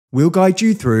We'll guide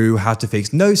you through how to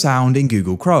fix no sound in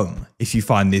Google Chrome. If you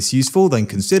find this useful, then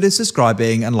consider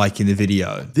subscribing and liking the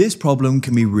video. This problem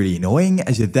can be really annoying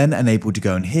as you're then unable to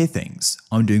go and hear things.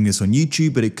 I'm doing this on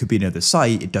YouTube, but it could be another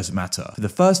site, it doesn't matter. For the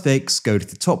first fix, go to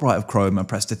the top right of Chrome and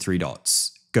press the three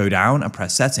dots. Go down and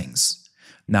press Settings.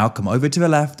 Now come over to the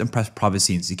left and press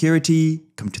Privacy and Security.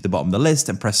 Come to the bottom of the list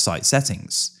and press Site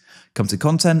Settings. Come to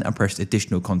Content and press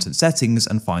Additional Content Settings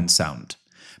and find Sound.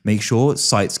 Make sure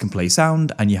sites can play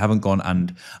sound and you haven't gone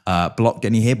and blocked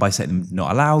any here by setting them to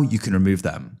not allow, you can remove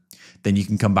them. Then you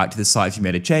can come back to the site if you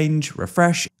made a change,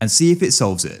 refresh, and see if it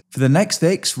solves it. For the next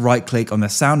fix, right click on the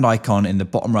sound icon in the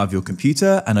bottom right of your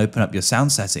computer and open up your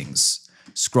sound settings.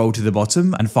 Scroll to the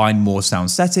bottom and find more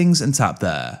sound settings and tap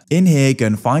there. In here, go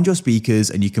and find your speakers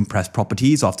and you can press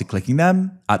properties after clicking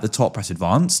them. At the top, press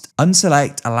advanced.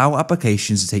 Unselect allow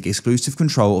applications to take exclusive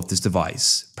control of this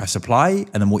device. Press apply,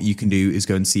 and then what you can do is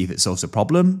go and see if it solves a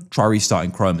problem. Try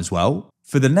restarting Chrome as well.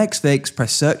 For the next fix,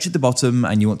 press search at the bottom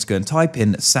and you want to go and type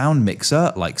in sound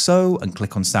mixer like so and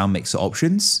click on sound mixer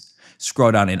options.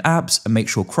 Scroll down in apps and make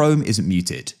sure Chrome isn't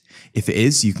muted. If it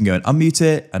is, you can go and unmute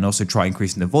it and also try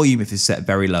increasing the volume if it's set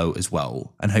very low as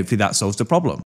well. And hopefully that solves the problem.